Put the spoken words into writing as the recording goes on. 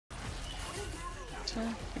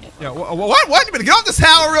Yeah, what? What? You better get off this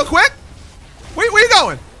tower real quick. Where you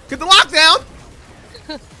going? Get the lockdown.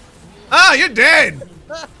 Ah, you're dead.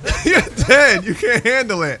 You're dead. You can't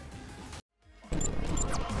handle it.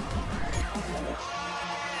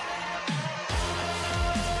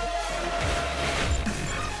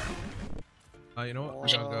 You know what? We're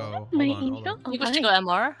gonna go. Hold on. You guys should go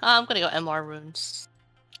MR. I'm gonna go MR runes.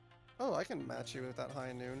 Oh, I can match you with that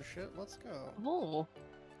high noon shit. Let's go. Oh.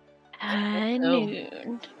 High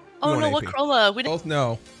noon. Oh no, what chroma? We both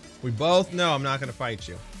know. We both know I'm not gonna fight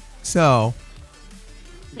you. So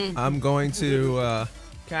I'm going to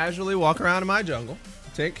casually walk around in my jungle,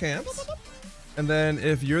 take camps, and then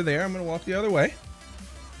if you're there, I'm gonna walk the other way.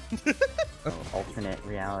 Alternate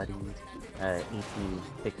reality,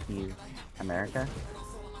 1860s America.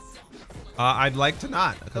 I'd like to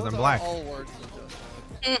not, because I'm black. All words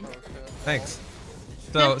Thanks.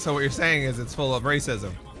 So what you're saying is it's full of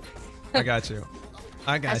racism. I got you.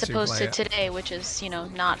 I got As you. opposed to today, which is, you know,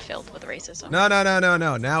 not filled with racism. No.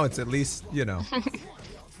 Now it's at least, you know,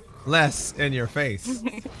 less in your face.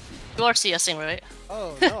 You are CSing, right?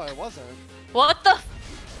 Oh no, I wasn't. What the?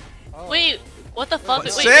 Oh. Wait, what the fuck?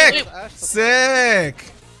 Sick! Sick!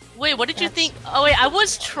 Wait, what did you think? Oh wait, I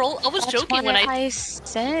was joking when I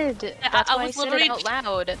said. That's why I said it out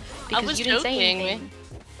loud. Because you didn't say anything.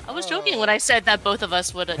 I was joking when I said that both of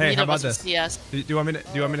us would. Hey, how about this? CS. Do you want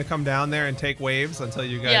me to come down there and take waves until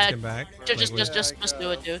you guys come back? Just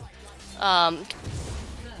do it, dude. Oh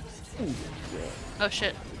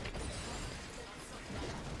shit.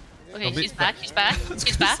 Okay, he's back. He's back.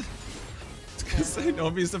 He's back. Say,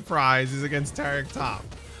 don't be surprised. He's against Tarek top.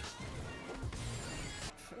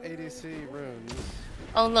 ADC runes.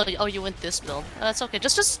 Oh no! Oh, you went this build. That's okay.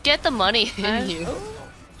 Just get the money in you.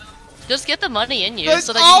 Just get the money in you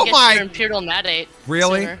so that you can get your Imperial Mandate.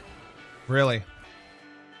 Really? Sooner. Really?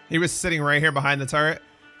 He was sitting right here behind the turret?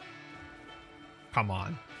 Come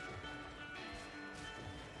on.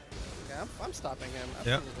 Yeah, I'm stopping him.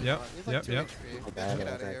 Yep. He's like 2 HP. Get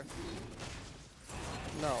out of here.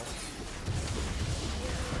 No.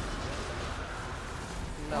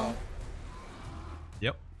 No.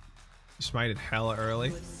 Yep. You smited hella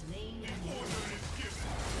early.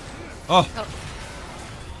 Oh!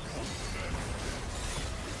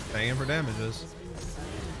 Banging for damages.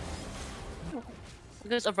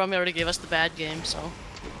 Because Avrami already gave us the bad game, so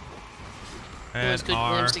And it was good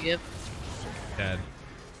games to give. Dead.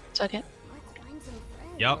 Second.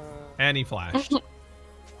 Yep. And he flashed.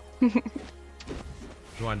 You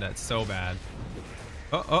wanted that so bad.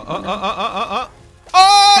 Oh,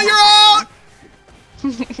 you're out!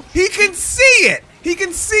 He can see it! He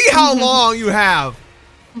can see how long you have!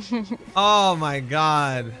 Oh my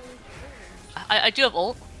god. I do have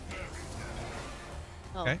ult.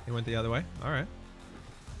 Oh. Okay, he went the other way. Alright.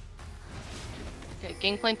 Okay,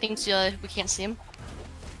 Gangplank thinks we can't see him.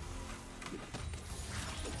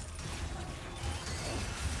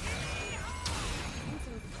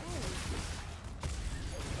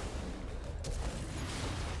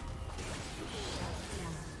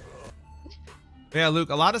 Yeah, Luke,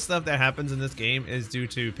 a lot of stuff that happens in this game is due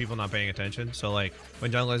to people not paying attention. So, like,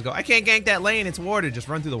 when junglers go, I can't gank that lane, it's warded, just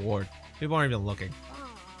run through the ward. People aren't even looking.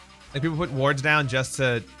 Like, people put wards down just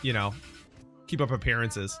to, you know, keep up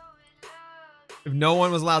appearances. If no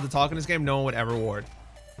one was allowed to talk in this game, no one would ever ward.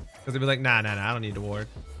 Because they'd be like, nah, I don't need to ward.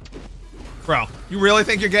 Bro, you really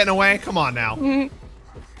think you're getting away? Come on now.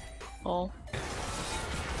 Oh.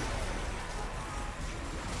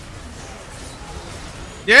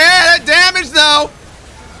 Yeah, that damage though.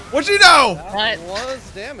 What you know? That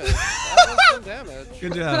was damage. That was some damage.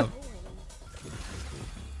 Good job.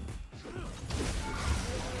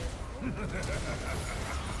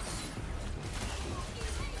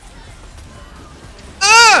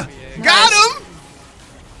 Got him.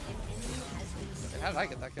 How did I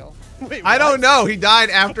get that kill? Wait, I don't know. He died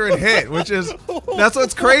after it hit, which is that's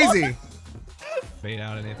what's crazy. Bait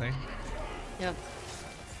out anything? Yep.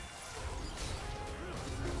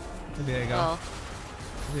 There you go. Oh.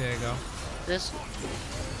 There you go. This.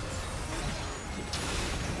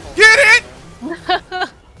 Get it!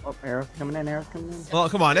 Oh, arrows coming in, arrows coming in. Well,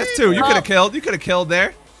 come on, that's two. You could have killed. You could have killed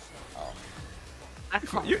there. Oh.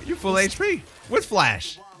 You're full HP with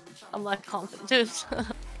flash. I'm not confident, dude. Sounds like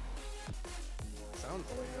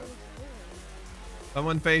it.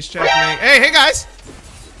 Someone face check me. Hey guys!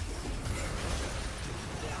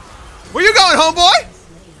 Where you going, homeboy?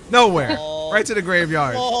 Nowhere. Right to the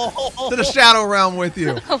graveyard. To the shadow realm with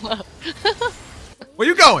you. Where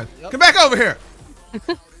you going? Come back over here.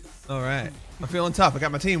 All right. I'm feeling tough. I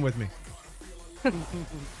got my team with me.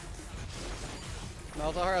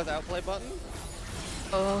 Malzahar has outplay button.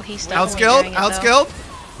 Oh, he's Outskilled? Outskilled?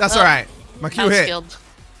 That's alright. My Q hit.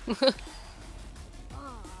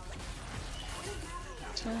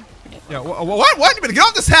 Yeah, what? What? You better get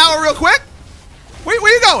off this tower real quick. Where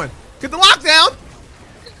you going? Get the lockdown.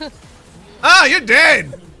 Ah, you're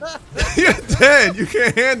dead. You're dead. You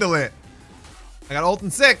can't handle it. I got ult in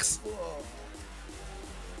 6.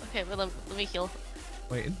 Okay, well, let me heal.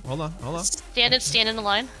 Waiting. Hold on. Stand in the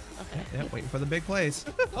line. Okay. Yeah, waiting for the big plays.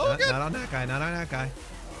 Not on that guy. Not on that guy.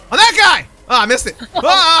 On that guy! Oh, I missed it.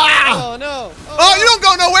 Ah! Oh no! Oh, you don't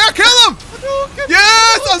go nowhere. Kill him!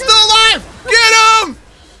 Yes, I'm still alive. Get him!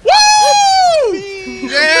 Woo!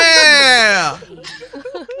 Yeah!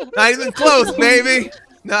 Not even close, baby.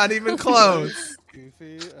 Not even close.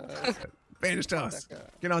 Banish toss.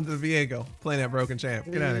 Get onto the Viego. Playing that broken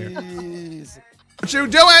champ. Get out of here. Don't you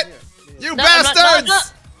do it! You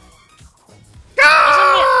bastards!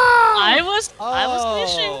 I was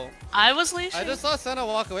leashing. I was leashing. I just saw Senna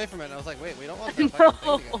walk away from it, and I was like, wait, we don't want that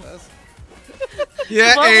fucking thing to get this.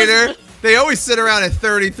 Yeah, Ader. They always sit around at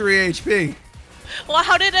 33 HP. Well,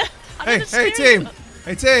 how did it? Hey, team.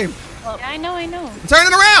 Hey, team. Yeah, I know. I'm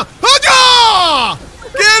turning around. Hooja!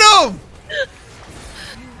 Get him!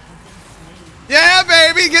 Yeah,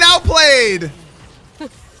 baby. Get outplayed.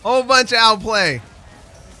 Whole bunch of outplay.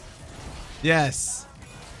 Yes.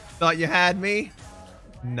 Thought you had me?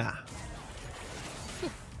 Nah.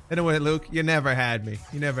 Anyway, Luke, you never had me.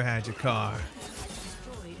 You never had your car.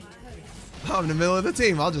 I'm in the middle of the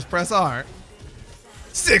team. I'll just press R.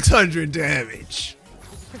 600 damage.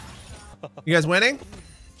 You guys winning?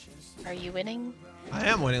 Are you winning? I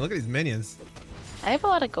am winning. Look at these minions. I have a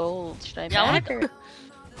lot of gold. Should I Yeah, back or?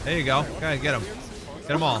 There you go. Guys, get them. Get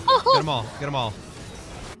them all. Get them all. Get them all.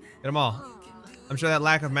 Get them all. I'm sure that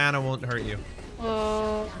lack of mana won't hurt you.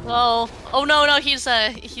 Oh no,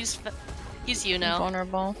 he's you now.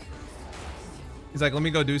 Vulnerable. He's like, let me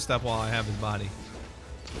go do stuff while I have his body.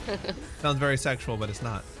 Sounds very sexual, but it's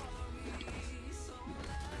not.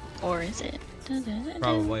 Or is it?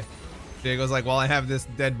 Probably. Diego's like, while I have this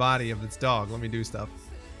dead body of this dog, let me do stuff.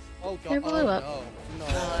 Oh god. They blew up. No.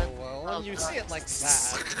 Well, you see it like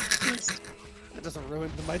that. It doesn't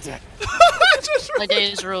ruin my day. My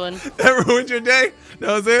day is ruined. That ruined your day?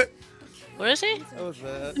 That was it? Where is he? That was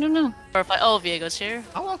it. I don't know. Oh, Viego's here.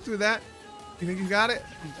 I'll walk through that. You think you got it?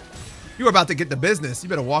 You were about to get the business. You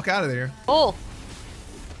better walk out of there. Oh,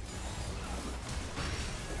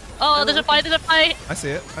 there's a fight. I see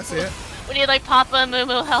it. I see it. We need like Papa and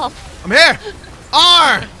Mumu help. I'm here.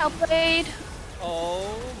 R. Outplayed.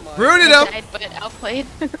 Oh my. Rooted him. Died, but outplayed.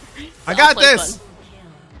 I got this.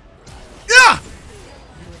 Yeah.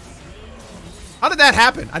 How did that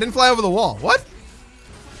happen? I didn't fly over the wall. What?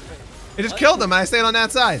 It just killed him and I stayed on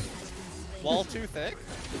that side. Wall too thick?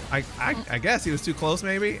 I guess he was too close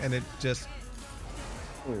maybe and it just...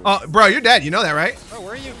 Oh, bro, you're dead. You know that, right? Bro,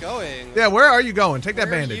 where are you going? Yeah, where are you going? Take that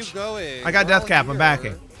Where bandage. are you going? I got death cap. I'm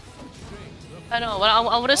backing. I know. I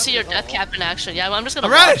want to see your death cap in action. Yeah, I'm just gonna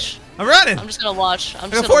I'm running. watch. I'm running. I'm just gonna watch. I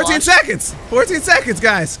got 14 seconds. 14 seconds,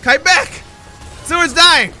 guys. Kite back. Seward's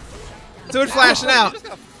dying. Seward's flashing out.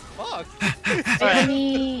 Fuck.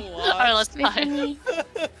 Alright, let's die.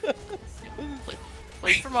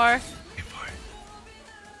 Wait for more.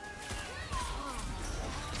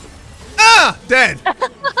 Ah! Dead.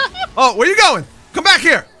 Oh, where you going? Come back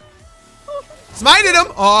here. Smited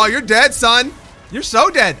him. Oh, you're dead, son. You're so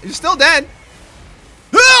dead. You're still dead.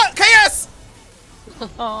 Ah! KS!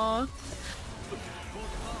 Aww.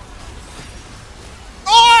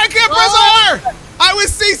 Oh, I can't press R! I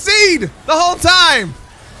was CC'd the whole time.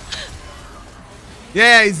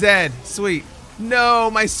 Yeah, he's dead. Sweet.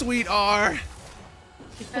 No, my sweet R.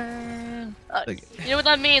 You know what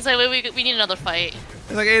that means? Like, we need another fight.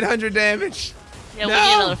 It's like 800 damage. Yeah, we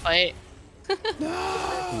need another fight.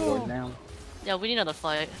 No. Yeah, we need another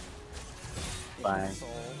fight. Bye.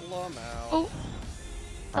 Oh.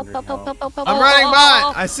 Help. I'm running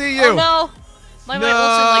by. I see you. Oh no. My ult's in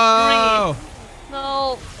like 3.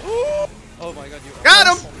 No. Oh my god, you got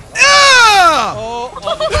him. Yeah!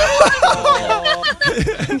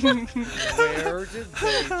 Where did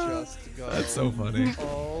they just go? That's so funny.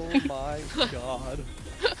 Oh my god.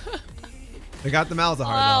 They got the Malzahar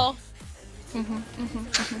Wow. though.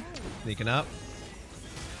 Sneaking up.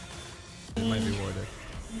 It might be warded.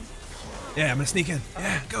 Yeah, I'm gonna sneak in.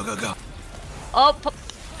 Yeah, go. Oh.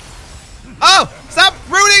 Oh! Stop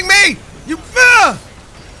rooting me! You.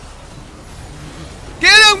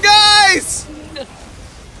 Get him, guys!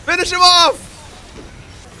 Finish him off!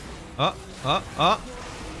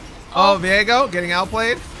 Oh, Viego getting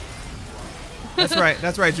outplayed. That's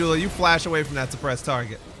right, Julia. You flash away from that suppressed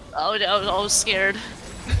target. Oh, I was scared.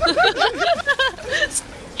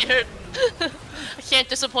 Scared. I can't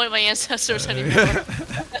disappoint my ancestors anymore.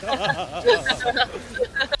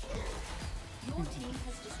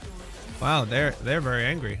 Wow, they're very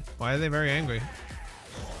angry. Why are they very angry?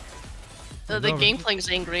 The game playing's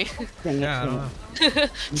angry. Yeah, I don't know.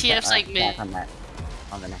 TF's like mid. On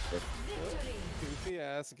the nexus. Goofy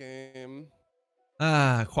ass game.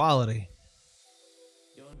 Ah, quality.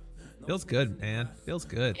 Feels good, man. Feels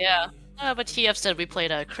good. Yeah. But TF said we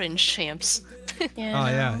played cringe champs. Yeah. Oh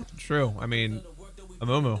yeah, true. I mean,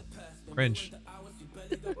 Amumu, cringe.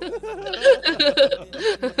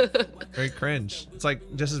 Very cringe. It's like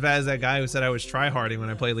just as bad as that guy who said I was tryharding when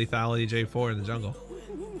I played Lethality J4 in the jungle.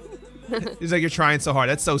 He's like, you're trying so hard.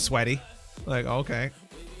 That's so sweaty. Like, okay.